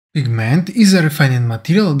Pigment is a refined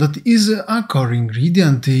material that is a core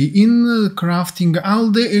ingredient in crafting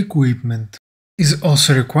all the equipment. It is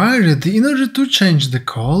also required in order to change the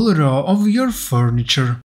color of your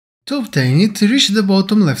furniture. To obtain it, reach the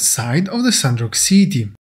bottom left side of the Sandrock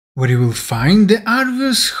city, where you will find the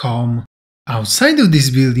Arvius home. Outside of this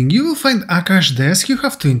building you will find a cash desk you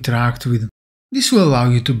have to interact with. This will allow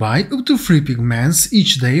you to buy up to 3 pigments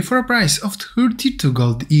each day for a price of 32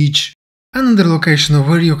 gold each. Another location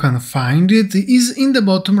where you can find it is in the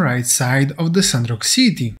bottom right side of the Sandrock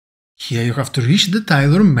city. Here you have to reach the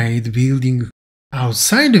Tailor Made building.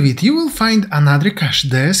 Outside of it you will find another cash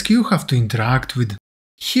desk you have to interact with.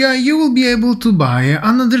 Here you will be able to buy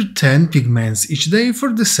another 10 pigments each day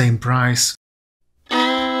for the same price.